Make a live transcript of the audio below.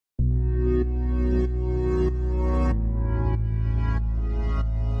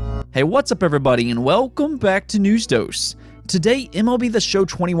Hey, what's up everybody, and welcome back to News Dose. Today, MLB The Show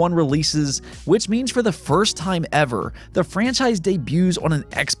 21 releases, which means for the first time ever, the franchise debuts on an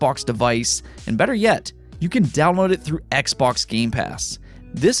Xbox device, and better yet, you can download it through Xbox Game Pass.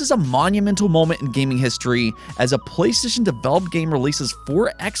 This is a monumental moment in gaming history as a PlayStation-developed game releases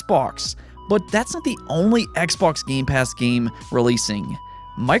for Xbox, but that's not the only Xbox Game Pass game releasing.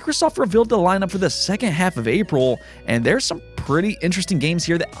 Microsoft revealed the lineup for the second half of April, and there's some pretty interesting games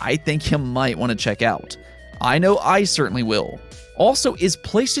here that I think you might want to check out. I know I certainly will. Also, is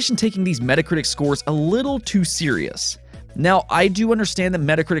PlayStation taking these Metacritic scores a little too serious? Now, I do understand that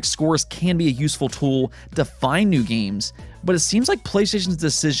Metacritic scores can be a useful tool to find new games, but it seems like PlayStation's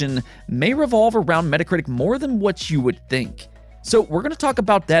decision may revolve around Metacritic more than what you would think. So we're going to talk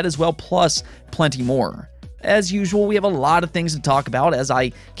about that as well, plus plenty more. As usual, we have a lot of things to talk about as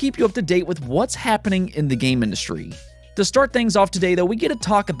I keep you up to date with what's happening in the game industry. To start things off today, though, we get to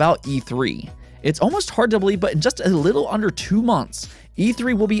talk about E3. It's almost hard to believe, but in just a little under 2 months,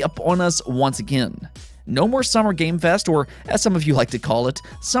 E3 will be upon us once again. No more Summer Game Fest, or as some of you like to call it,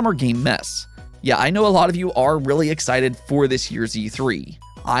 Summer Game Mess. Yeah, I know a lot of you are really excited for this year's E3.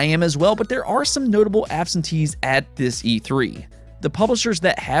 I am as well, but there are some notable absentees at this E3. The publishers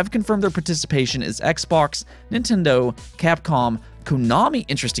that have confirmed their participation is Xbox, Nintendo, Capcom, Konami,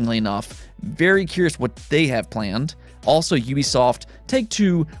 interestingly enough. Very curious what they have planned. Also Ubisoft,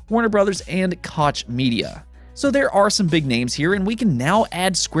 Take-Two, Warner Brothers, and Koch Media. So there are some big names here, and we can now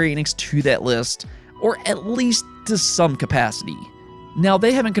add Square Enix to that list, or at least to some capacity. Now,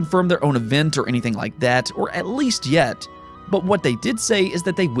 they haven't confirmed their own event or anything like that, or at least yet, but what they did say is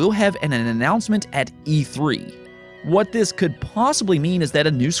that they will have an announcement at E3. What this could possibly mean is that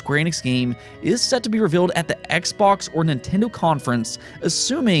a new Square Enix game is set to be revealed at the Xbox or Nintendo conference,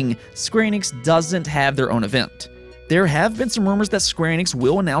 assuming Square Enix doesn't have their own event. There have been some rumors that Square Enix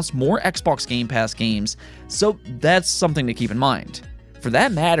will announce more Xbox Game Pass games, so that's something to keep in mind. For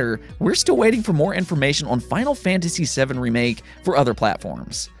that matter, we're still waiting for more information on Final Fantasy VII Remake for other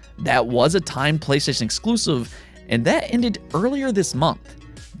platforms. That was a timed PlayStation exclusive, and that ended earlier this month.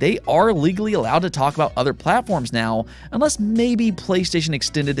 They are legally allowed to talk about other platforms now, unless maybe PlayStation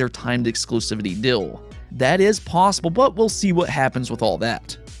extended their timed exclusivity deal. That is possible, but we'll see what happens with all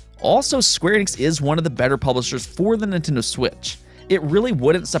that. Also, Square Enix is one of the better publishers for the Nintendo Switch. It really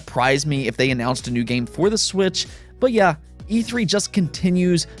wouldn't surprise me if they announced a new game for the Switch, but yeah, E3 just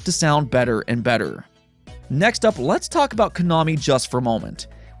continues to sound better and better. Next up, let's talk about Konami just for a moment.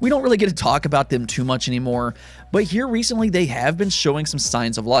 We don't really get to talk about them too much anymore, but here recently they have been showing some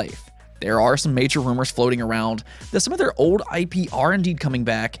signs of life. There are some major rumors floating around that some of their old IP are indeed coming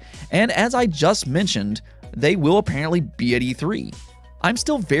back, and as I just mentioned, they will apparently be at E3. I'm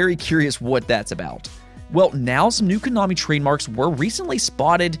still very curious what that's about. Well, now some new Konami trademarks were recently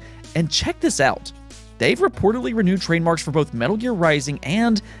spotted, and check this out. They've reportedly renewed trademarks for both Metal Gear Rising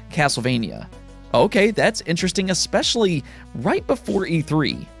and Castlevania. Okay, that's interesting, especially right before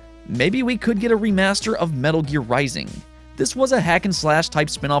E3. Maybe we could get a remaster of Metal Gear Rising. This was a hack and slash type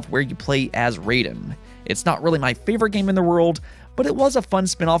spinoff where you play as Raiden. It's not really my favorite game in the world, but it was a fun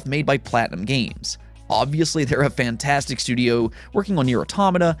spinoff made by Platinum Games. Obviously, they're a fantastic studio working on Nier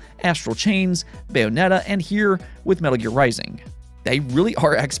Automata, Astral Chains, Bayonetta, and here with Metal Gear Rising. They really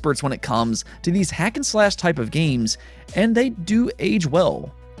are experts when it comes to these hack and slash type of games, and they do age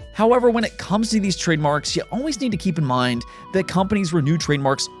well. However, when it comes to these trademarks, you always need to keep in mind that companies renew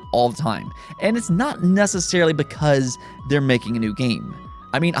trademarks all the time, and it's not necessarily because they're making a new game.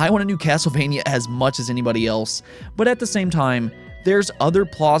 I mean, I want a new Castlevania as much as anybody else, but at the same time, there's other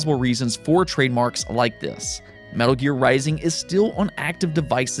plausible reasons for trademarks like this. Metal Gear Rising is still on active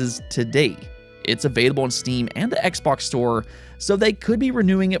devices today. It's available on Steam and the Xbox Store, so they could be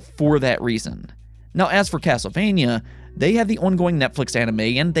renewing it for that reason. Now, as for Castlevania, they have the ongoing Netflix anime,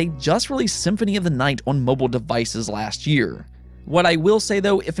 and they just released Symphony of the Night on mobile devices last year. What I will say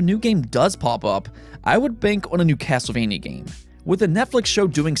though, if a new game does pop up, I would bank on a new Castlevania game. With the Netflix show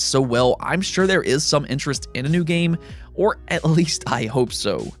doing so well, I'm sure there is some interest in a new game, or at least I hope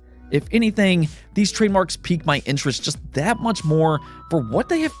so. If anything, these trademarks pique my interest just that much more for what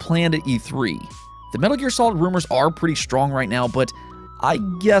they have planned at E3. The Metal Gear Solid rumors are pretty strong right now, but I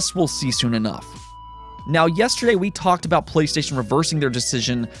guess we'll see soon enough. Now, yesterday we talked about PlayStation reversing their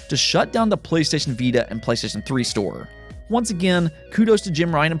decision to shut down the PlayStation Vita and PlayStation 3 store. Once again, kudos to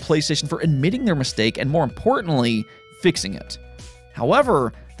Jim Ryan and PlayStation for admitting their mistake and, more importantly, fixing it.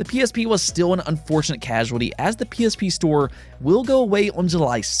 However, the PSP was still an unfortunate casualty, as the PSP store will go away on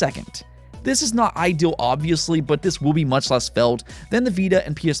July 2nd. This is not ideal obviously, but this will be much less felt than the Vita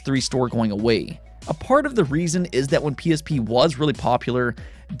and PS3 store going away. A part of the reason is that when PSP was really popular,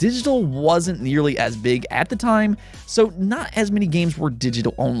 digital wasn't nearly as big at the time, so not as many games were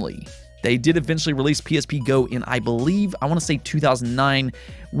digital only. They did eventually release PSP Go in, I believe, I want to say 2009,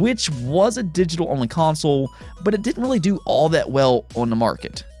 which was a digital-only console, but it didn't really do all that well on the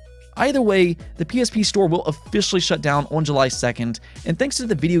market. Either way, the PSP store will officially shut down on July 2nd, and thanks to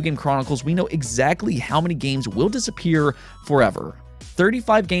the Video Game Chronicles, we know exactly how many games will disappear forever.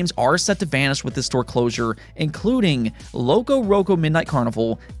 35 games are set to vanish with this store closure, including Loco Roco Midnight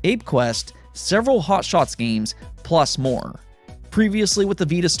Carnival, Ape Quest, several Hot Shots games, plus more. Previously, with the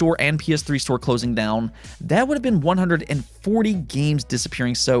Vita store and PS3 store closing down, that would have been 140 games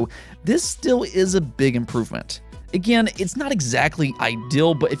disappearing, so this still is a big improvement. Again, it's not exactly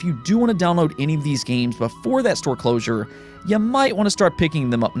ideal, but if you do want to download any of these games before that store closure, you might want to start picking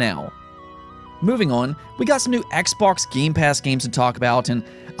them up now. Moving on, we got some new Xbox Game Pass games to talk about, and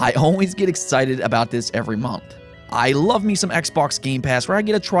I always get excited about this every month. I love me some Xbox Game Pass where I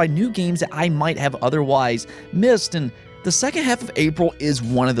get to try new games that I might have otherwise missed, and the second half of April is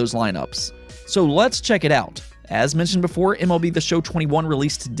one of those lineups. So let's check it out. As mentioned before, MLB The Show 21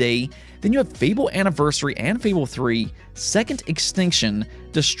 released today. Then you have Fable Anniversary and Fable 3, Second Extinction,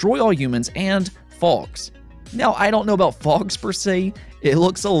 Destroy All Humans, and Fogs. Now, I don't know about Fogs per se. It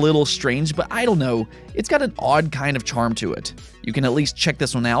looks a little strange, but I don't know. It's got an odd kind of charm to it. You can at least check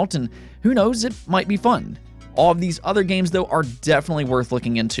this one out, and who knows, it might be fun. All of these other games, though, are definitely worth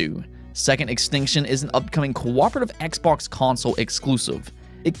looking into. Second Extinction is an upcoming cooperative Xbox console exclusive.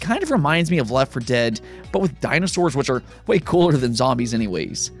 It kind of reminds me of Left 4 Dead, but with dinosaurs, which are way cooler than zombies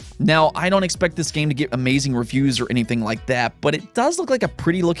anyways. Now, I don't expect this game to get amazing reviews or anything like that, but it does look like a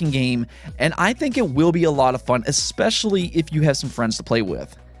pretty looking game, and I think it will be a lot of fun, especially if you have some friends to play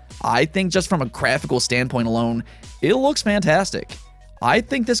with. I think just from a graphical standpoint alone, it looks fantastic. I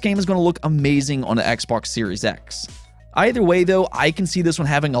think this game is going to look amazing on the Xbox Series X. Either way though, I can see this one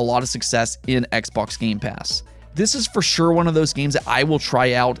having a lot of success in Xbox Game Pass. This is for sure one of those games that I will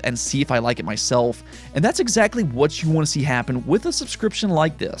try out and see if I like it myself, and that's exactly what you want to see happen with a subscription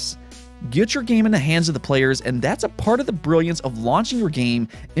like this. Get your game in the hands of the players, and that's a part of the brilliance of launching your game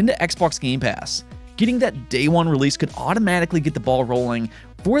into Xbox Game Pass. Getting that day one release could automatically get the ball rolling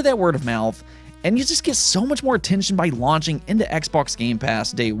for that word of mouth, and you just get so much more attention by launching into Xbox Game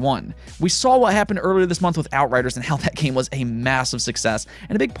Pass day one. We saw what happened earlier this month with Outriders and how that game was a massive success,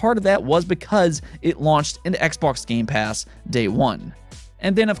 and a big part of that was because it launched into Xbox Game Pass day one.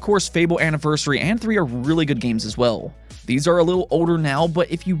 And then of course Fable Anniversary and 3 are really good games as well. These are a little older now, but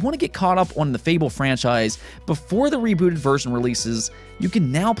if you want to get caught up on the Fable franchise before the rebooted version releases, you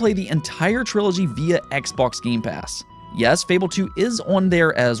can now play the entire trilogy via Xbox Game Pass. Yes, Fable 2 is on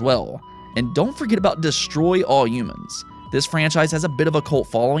there as well. And don't forget about Destroy All Humans. This franchise has a bit of a cult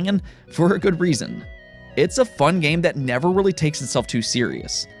following, and for a good reason. It's a fun game that never really takes itself too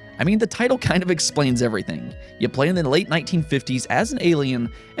serious. I mean, the title kind of explains everything. You play in the late 1950s as an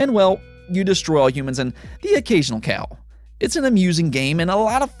alien, and well, you destroy all humans and the occasional cow. It's an amusing game and a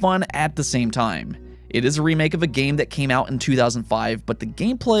lot of fun at the same time. It is a remake of a game that came out in 2005, but the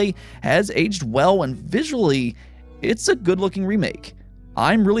gameplay has aged well, and visually, it's a good-looking remake.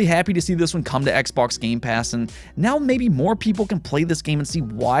 I'm really happy to see this one come to Xbox Game Pass, and now maybe more people can play this game and see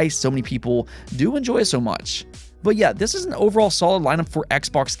why so many people do enjoy it so much. But yeah, this is an overall solid lineup for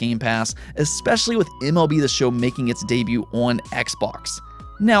Xbox Game Pass, especially with MLB The Show making its debut on Xbox.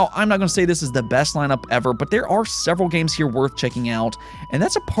 Now, I'm not going to say this is the best lineup ever, but there are several games here worth checking out, and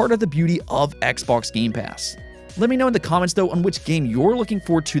that's a part of the beauty of Xbox Game Pass. Let me know in the comments though on which game you're looking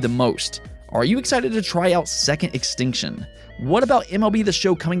forward to the most. Are you excited to try out Second Extinction? What about MLB The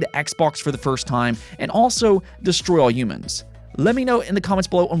Show coming to Xbox for the first time, and also Destroy All Humans? Let me know in the comments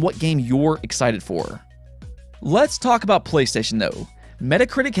below on what game you're excited for. Let's talk about PlayStation though.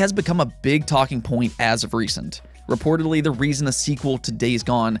 Metacritic has become a big talking point as of recent. Reportedly, the reason a sequel to Days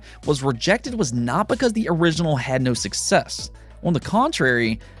Gone was rejected was not because the original had no success. On the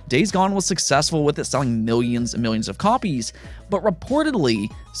contrary, Days Gone was successful with it selling millions and millions of copies, but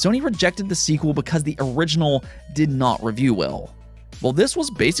reportedly, Sony rejected the sequel because the original did not review well. Well, this was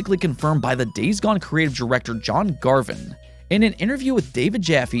basically confirmed by the Days Gone creative director John Garvin. In an interview with David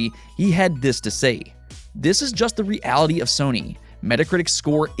Jaffe, he had this to say: "This is just the reality of Sony. Metacritic's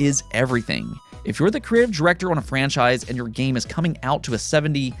score is everything. If you're the creative director on a franchise and your game is coming out to a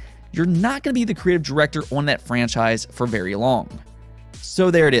 70, you're not going to be the creative director on that franchise for very long."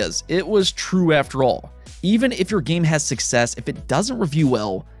 So there it is. It was true after all. Even if your game has success, if it doesn't review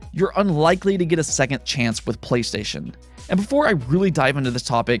well, you're unlikely to get a second chance with PlayStation. And before I really dive into this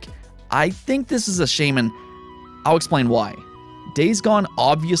topic, I think this is a shame, and I'll explain why. Days Gone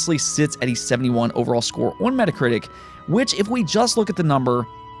obviously sits at a 71 overall score on Metacritic, which if we just look at the number,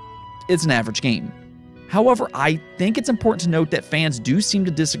 it's an average game. However, I think it's important to note that fans do seem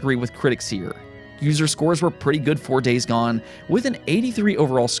to disagree with critics here. User scores were pretty good for Days Gone, with an 83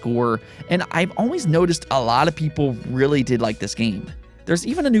 overall score, and I've always noticed a lot of people really did like this game. There's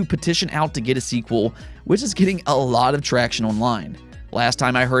even a new petition out to get a sequel, which is getting a lot of traction online. Last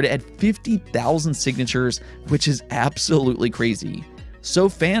time I heard it had 50,000 signatures, which is absolutely crazy. So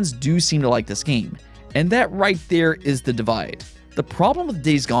fans do seem to like this game, and that right there is the divide. The problem with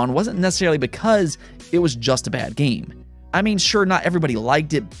Days Gone wasn't necessarily because it was just a bad game. I mean, sure, not everybody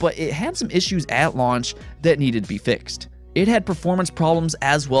liked it, but it had some issues at launch that needed to be fixed. It had performance problems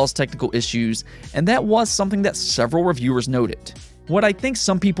as well as technical issues, and that was something that several reviewers noted. What I think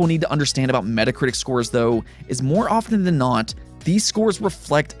some people need to understand about Metacritic scores, though, is more often than not, these scores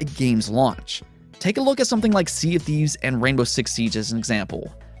reflect a game's launch. Take a look at something like Sea of Thieves and Rainbow Six Siege as an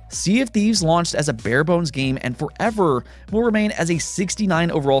example. Sea of Thieves launched as a bare-bones game and forever will remain as a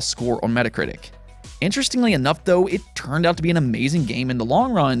 69 overall score on Metacritic. Interestingly enough, though, it turned out to be an amazing game in the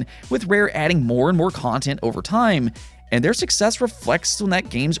long run, with Rare adding more and more content over time, and their success reflects on that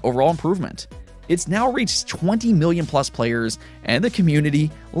game's overall improvement. It's now reached 20 million plus players, and the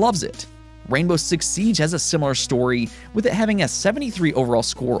community loves it. Rainbow Six Siege has a similar story, with it having a 73 overall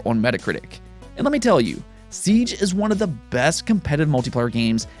score on Metacritic. And let me tell you, Siege is one of the best competitive multiplayer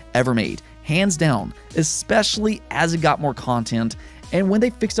games ever made, hands down, especially as it got more content and when they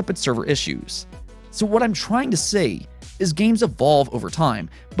fixed up its server issues. So what I'm trying to say is games evolve over time,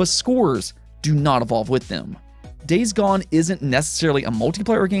 but scores do not evolve with them. Days Gone isn't necessarily a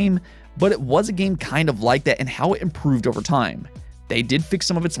multiplayer game, but it was a game kind of like that in how it improved over time. They did fix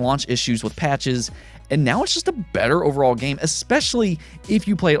some of its launch issues with patches, and now it's just a better overall game, especially if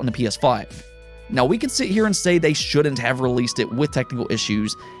you play it on the PS5. Now, we can sit here and say they shouldn't have released it with technical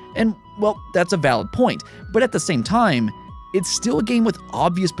issues, and, well, that's a valid point, but at the same time, it's still a game with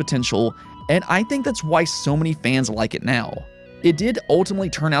obvious potential, and I think that's why so many fans like it now. It did ultimately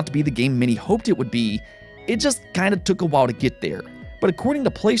turn out to be the game many hoped it would be, it just kind of took a while to get there, but according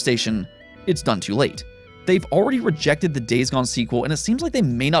to PlayStation, it's done too late. They've already rejected the Days Gone sequel, and it seems like they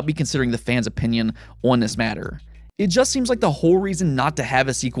may not be considering the fans' opinion on this matter. It just seems like the whole reason not to have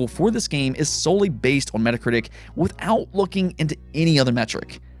a sequel for this game is solely based on Metacritic without looking into any other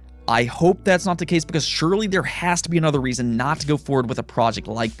metric. I hope that's not the case, because surely there has to be another reason not to go forward with a project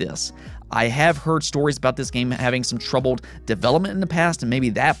like this. I have heard stories about this game having some troubled development in the past, and maybe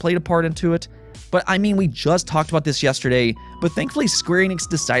that played a part into it. But I mean, we just talked about this yesterday, but thankfully Square Enix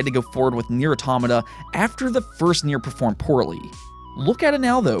decided to go forward with Nier Automata after the first Nier performed poorly. Look at it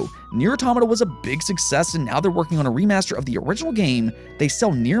now though, Nier Automata was a big success, and now they're working on a remaster of the original game, they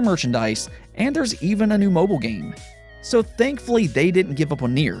sell Nier merchandise, and there's even a new mobile game. So thankfully they didn't give up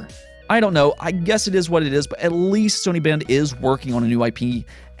on Nier. I don't know, I guess it is what it is, but at least Sony Bend is working on a new IP,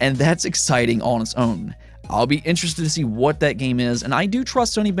 and that's exciting on its own. I'll be interested to see what that game is, and I do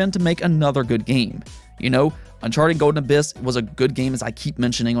trust Sony Bend to make another good game. You know, Uncharted Golden Abyss was a good game, as I keep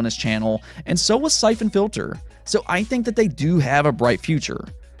mentioning on this channel, and so was Siphon Filter, so I think that they do have a bright future.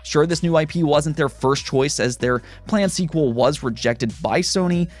 Sure, this new IP wasn't their first choice, as their planned sequel was rejected by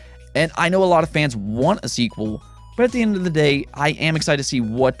Sony, and I know a lot of fans want a sequel, but at the end of the day, I am excited to see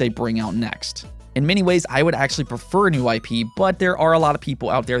what they bring out next. In many ways, I would actually prefer a new IP, but there are a lot of people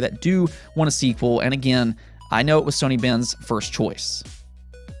out there that do want a sequel, and again, I know it was Sony Bend's first choice.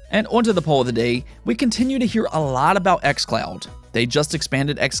 And onto the poll of the day, we continue to hear a lot about xCloud. They just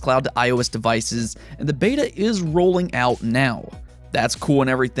expanded xCloud to iOS devices, and the beta is rolling out now. That's cool and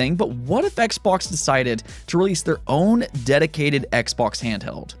everything, but what if Xbox decided to release their own dedicated Xbox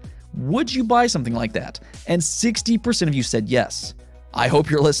handheld? Would you buy something like that? And 60% of you said yes. I hope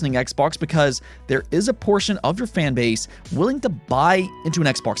you're listening, Xbox, because there is a portion of your fan base willing to buy into an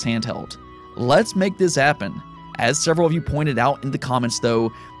Xbox handheld. Let's make this happen. As several of you pointed out in the comments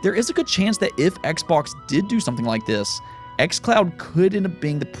though, there is a good chance that if Xbox did do something like this, xCloud could end up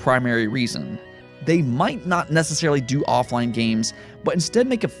being the primary reason. They might not necessarily do offline games, but instead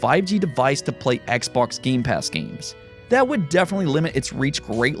make a 5G device to play Xbox Game Pass games. That would definitely limit its reach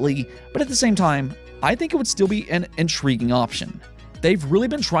greatly, but at the same time, I think it would still be an intriguing option. They've really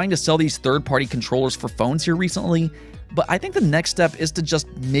been trying to sell these third-party controllers for phones here recently, but I think the next step is to just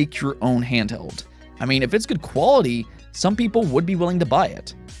make your own handheld. I mean, if it's good quality, some people would be willing to buy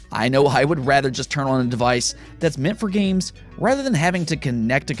it. I know I would rather just turn on a device that's meant for games rather than having to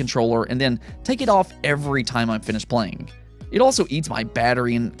connect a controller and then take it off every time I'm finished playing. It also eats my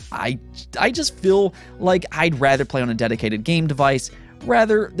battery, and I just feel like I'd rather play on a dedicated game device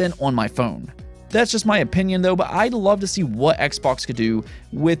rather than on my phone. That's just my opinion though, but I'd love to see what Xbox could do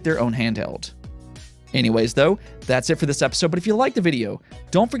with their own handheld. Anyways though, that's it for this episode, but if you liked the video,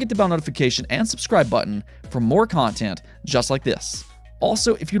 don't forget the bell notification and subscribe button for more content just like this.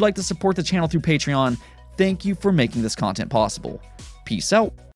 Also, if you'd like to support the channel through Patreon, thank you for making this content possible. Peace out.